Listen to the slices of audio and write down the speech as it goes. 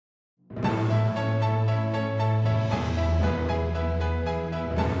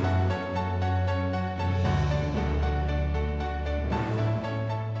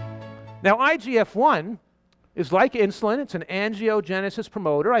Now, IGF-1 is like insulin. It's an angiogenesis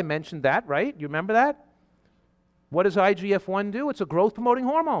promoter. I mentioned that, right? You remember that? What does IGF-1 do? It's a growth-promoting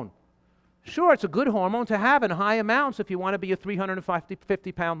hormone. Sure, it's a good hormone to have in high amounts if you want to be a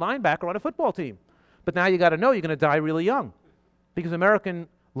 350-pound linebacker on a football team. But now you got to know you're going to die really young. Because American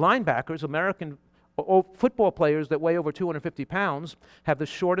linebackers, American football players that weigh over 250 pounds have the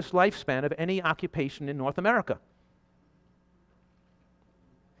shortest lifespan of any occupation in North America.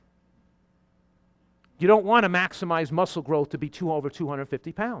 You don't want to maximize muscle growth to be over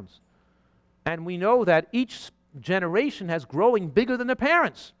 250 pounds. And we know that each generation has growing bigger than their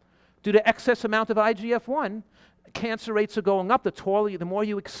parents. Due to excess amount of IGF-1, cancer rates are going up. The more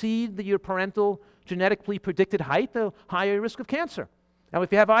you exceed your parental genetically predicted height, the higher your risk of cancer. Now,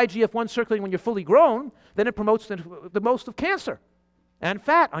 if you have IGF-1 circulating when you're fully grown, then it promotes the most of cancer and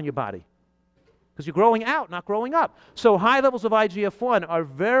fat on your body because you're growing out, not growing up. So high levels of IGF-1 are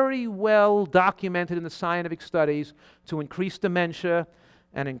very well documented in the scientific studies to increase dementia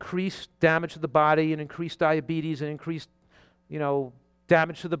and increase damage to the body and increase diabetes and increase,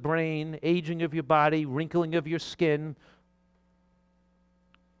 damage to the brain, aging of your body, wrinkling of your skin,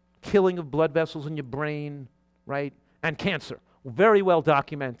 killing of blood vessels in your brain, right? And cancer. Very well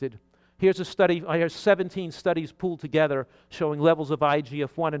documented. Here's a study, here's 17 studies pooled together showing levels of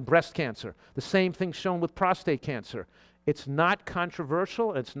IGF-1 in breast cancer. The same thing shown with prostate cancer. It's not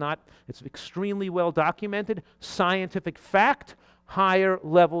controversial, it's extremely well documented. Scientific fact, higher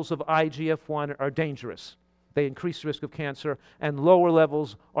levels of IGF-1 are dangerous. They increase the risk of cancer, and lower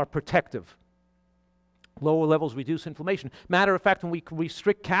levels are protective. Lower levels reduce inflammation. Matter of fact, when we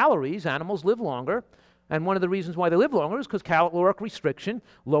restrict calories, animals live longer, and one of the reasons why they live longer is because caloric restriction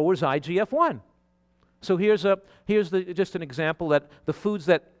lowers IGF-1. So here's just an example that the foods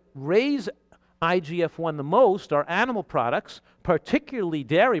that raise IGF-1 the most are animal products, particularly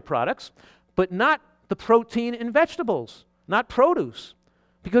dairy products, but not the protein in vegetables, not produce,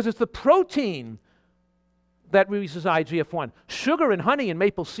 because it's the protein that raises IGF-1. Sugar and honey and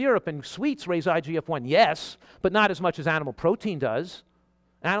maple syrup and sweets raise IGF-1, yes, but not as much as animal protein does.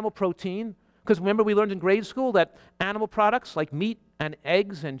 Animal protein, because remember we learned in grade school that animal products like meat and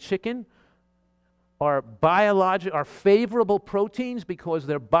eggs and chicken are favorable proteins because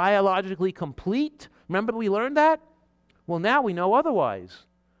they're biologically complete. Remember we learned that? Well, now we know otherwise.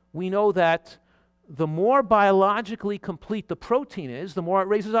 We know that the more biologically complete the protein is, the more it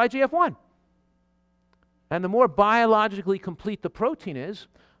raises IGF-1. And the more biologically complete the protein is,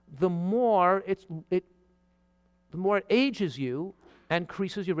 the more it ages you and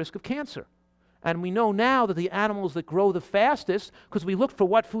increases your risk of cancer. And we know now that the animals that grow the fastest, because we looked for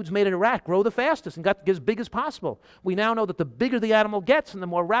what foods made a rat grow the fastest and got to get as big as possible. We now know that the bigger the animal gets and the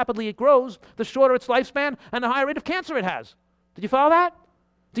more rapidly it grows, the shorter its lifespan and the higher rate of cancer it has. Did you follow that?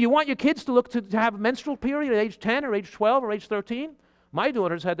 Do you want your kids to have a menstrual period at age 10 or age 12 or age 13? My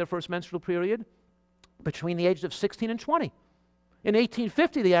daughters had their first menstrual period between the ages of 16 and 20. In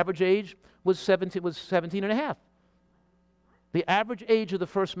 1850, the average age was 17 and a half. The average age of the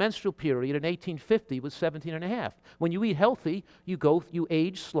first menstrual period in 1850 was 17 and a half. When you eat healthy, you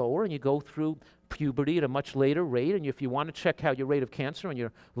age slower and you go through puberty at a much later rate. And if you want to check how your rate of cancer and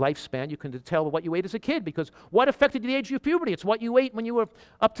your lifespan, you can tell what you ate as a kid, because what affected the age of your puberty? It's what you ate when you were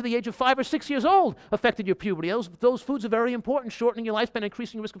up to the age of 5 or 6 years old affected your puberty. Those foods are very important, shortening your lifespan and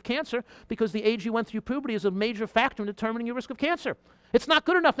increasing your risk of cancer, because the age you went through puberty is a major factor in determining your risk of cancer. It's not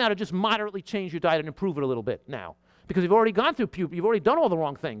good enough now to just moderately change your diet and improve it a little bit now, because you've already gone through puberty, you've already done all the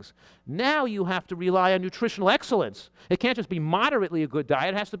wrong things. Now you have to rely on nutritional excellence. It can't just be moderately a good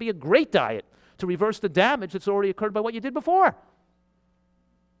diet, it has to be a great diet to reverse the damage that's already occurred by what you did before.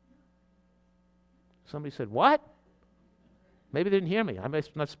 Somebody said, what? Maybe they didn't hear me. I'm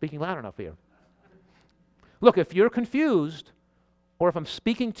not speaking loud enough here. Look, if you're confused, or if I'm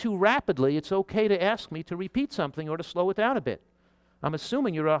speaking too rapidly, it's okay to ask me to repeat something or to slow it down a bit. I'm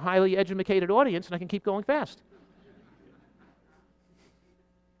assuming you're a highly educated audience and I can keep going fast.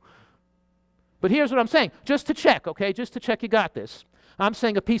 But here's what I'm saying, just to check, okay, just to check you got this. I'm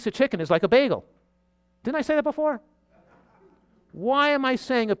saying a piece of chicken is like a bagel. Didn't I say that before? Why am I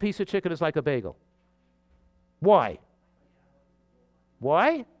saying a piece of chicken is like a bagel? Why?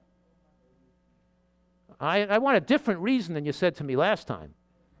 Why? I want a different reason than you said to me last time.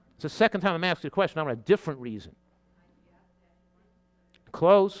 It's the second time I'm asking you a question. I want a different reason.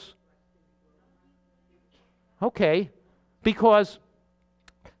 Close. Okay, because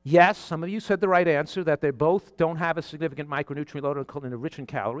yes, some of you said the right answer, that they both don't have a significant micronutrient load and are rich in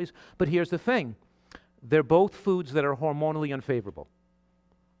calories, but here's the thing. They're both foods that are hormonally unfavorable.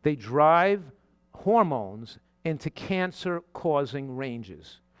 They drive hormones into cancer-causing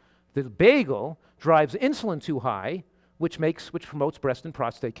ranges. The bagel drives insulin too high, which promotes breast and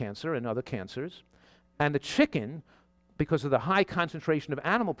prostate cancer and other cancers. And the chicken, because of the high concentration of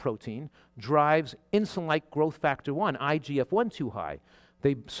animal protein, drives insulin-like growth factor 1, IGF-1, too high.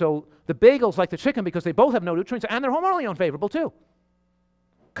 So the bagels, like the chicken, because they both have no nutrients, and they're hormonally unfavorable too.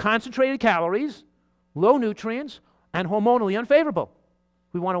 Concentrated calories, low nutrients, and hormonally unfavorable.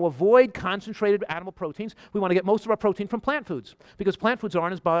 We want to avoid concentrated animal proteins. We want to get most of our protein from plant foods, because plant foods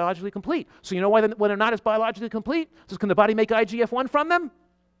aren't as biologically complete. So you know why when they're not as biologically complete? Can the body make IGF-1 from them?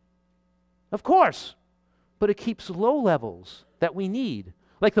 Of course. But it keeps low levels that we need.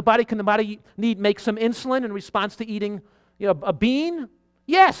 Like can the body make some insulin in response to eating a bean?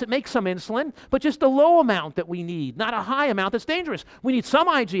 Yes, it makes some insulin, but just a low amount that we need, not a high amount that's dangerous. We need some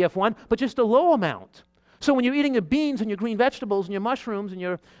IGF-1, but just a low amount. So when you're eating your beans and your green vegetables and your mushrooms and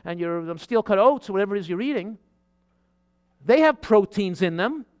your steel-cut oats or whatever it is you're eating, they have proteins in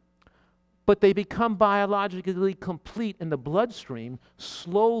them, but they become biologically complete in the bloodstream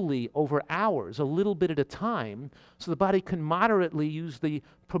slowly over hours, a little bit at a time, so the body can moderately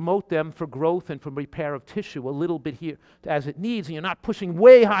promote them for growth and for repair of tissue a little bit here as it needs, and you're not pushing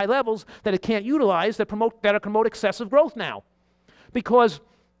way high levels that it can't utilize that promote excessive growth now. Because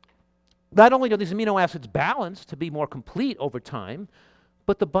not only are these amino acids balanced to be more complete over time,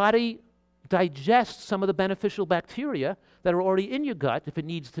 but the body digests some of the beneficial bacteria that are already in your gut. If it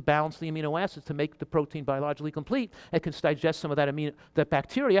needs to balance the amino acids to make the protein biologically complete, it can digest some of that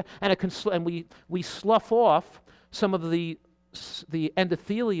bacteria, and we slough off some of the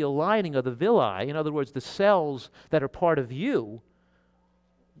endothelial lining of the villi. In other words, the cells that are part of you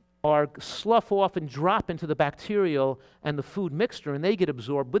are slough off and drop into the bacterial and the food mixture, and they get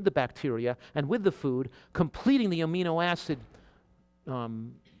absorbed with the bacteria and with the food, completing the amino acid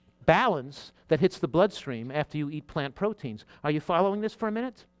balance that hits the bloodstream after you eat plant proteins. Are you following this for a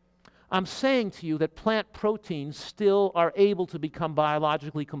minute? I'm saying to you that plant proteins still are able to become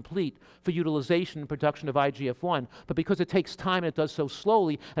biologically complete for utilization and production of IGF-1, but because it takes time and it does so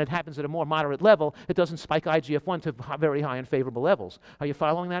slowly and it happens at a more moderate level, it doesn't spike IGF-1 to very high and favorable levels. Are you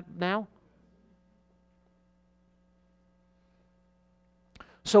following that now?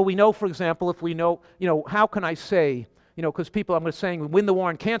 So we know, for example, if we know, how can I say, because people, I'm saying, we win the war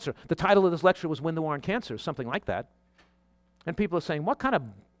on cancer. The title of this lecture was Win the War on Cancer, something like that. And people are saying, what kind of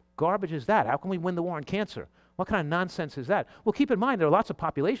garbage is that? How can we win the war on cancer? What kind of nonsense is that? Well, keep in mind, there are lots of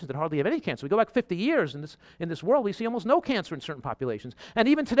populations that hardly have any cancer. We go back 50 years in this world, we see almost no cancer in certain populations. And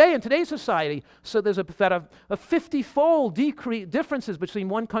even today, in today's society, so there's a 50-fold differences between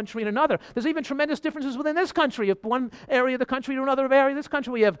one country and another. There's even tremendous differences within this country. If one area of the country to another area of this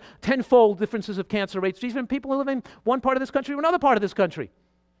country, we have 10-fold differences of cancer rates, even people who live in one part of this country to another part of this country.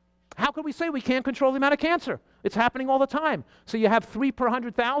 How could we say we can't control the amount of cancer? It's happening all the time. So you have 3 per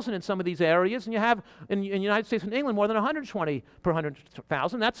 100,000 in some of these areas, and you have in the United States and England more than 120 per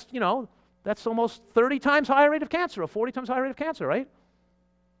 100,000. That's, that's almost 30 times higher rate of cancer, or 40 times higher rate of cancer, right?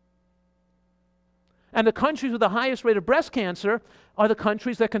 And the countries with the highest rate of breast cancer are the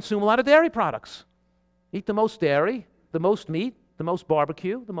countries that consume a lot of dairy products. Eat the most dairy, the most meat, the most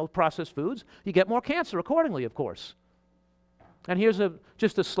barbecue, the most processed foods. You get more cancer accordingly, of course. And here's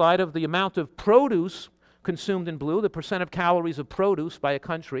just a slide of the amount of produce consumed in blue, the percent of calories of produce by a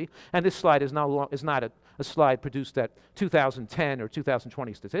country. And this slide is not a slide produced at 2010 or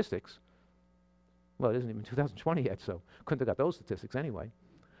 2020 statistics. Well, it isn't even 2020 yet, so couldn't have got those statistics anyway.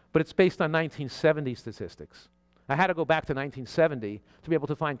 But it's based on 1970 statistics. I had to go back to 1970 to be able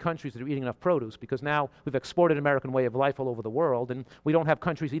to find countries that are eating enough produce, because now we've exported American way of life all over the world, and we don't have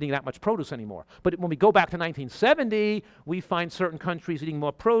countries eating that much produce anymore. But when we go back to 1970, we find certain countries eating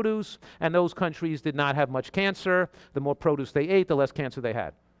more produce, and those countries did not have much cancer. The more produce they ate, the less cancer they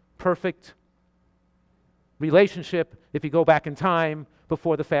had. Perfect relationship if you go back in time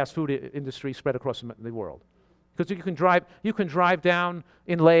before the fast food industry spread across the world. Because you can drive down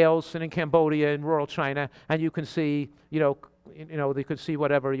in Laos and in Cambodia and rural China, and you can see, you could see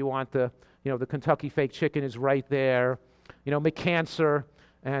whatever you want. The Kentucky fake chicken is right there. McCancer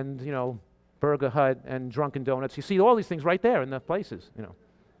and Burger Hut and Drunken Donuts. You see all these things right there in the places.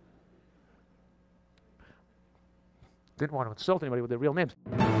 Didn't want to insult anybody with their real names.